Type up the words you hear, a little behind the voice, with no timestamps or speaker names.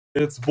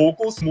It's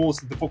vocals,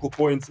 most the focal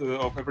point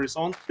of every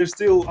song. There's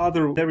still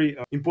other very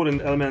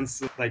important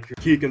elements like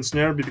kick and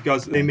snare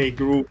because they make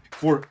groove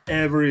for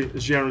every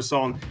genre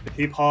song,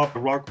 hip hop,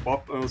 rock,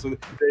 pop. So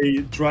they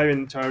drive an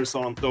entire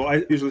song. So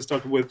I usually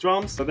start with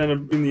drums, but then I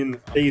bring in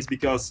bass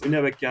because you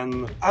never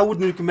can. I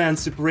wouldn't recommend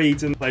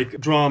separating like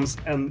drums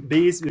and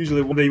bass.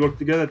 Usually when they work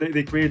together,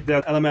 they create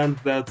that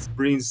element that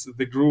brings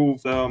the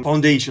groove, the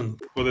foundation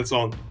for the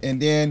song.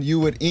 And then you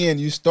would end.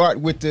 You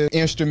start with the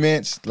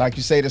instruments, like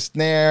you say, the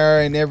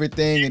snare and everything,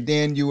 and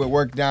then you would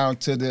work down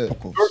to the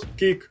vocals. First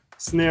kick,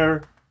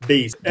 snare,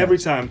 bass. Every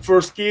time.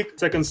 First kick,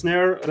 second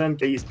snare, then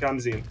bass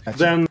comes in. Gotcha.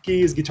 Then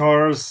keys,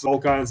 guitars, all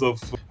kinds of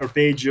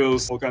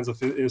arpeggios, all kinds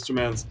of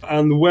instruments.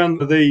 And when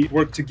they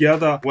work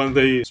together, when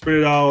they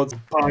spread out,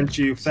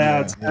 punchy,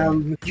 fat,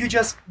 and you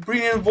just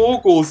bring in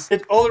vocals,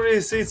 it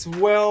already sits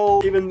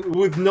well, even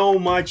with no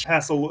much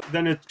hassle.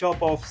 Then you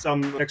chop off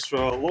some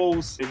extra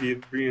lows,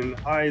 maybe bring in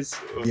highs,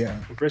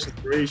 compression,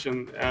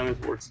 saturation, and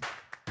it works.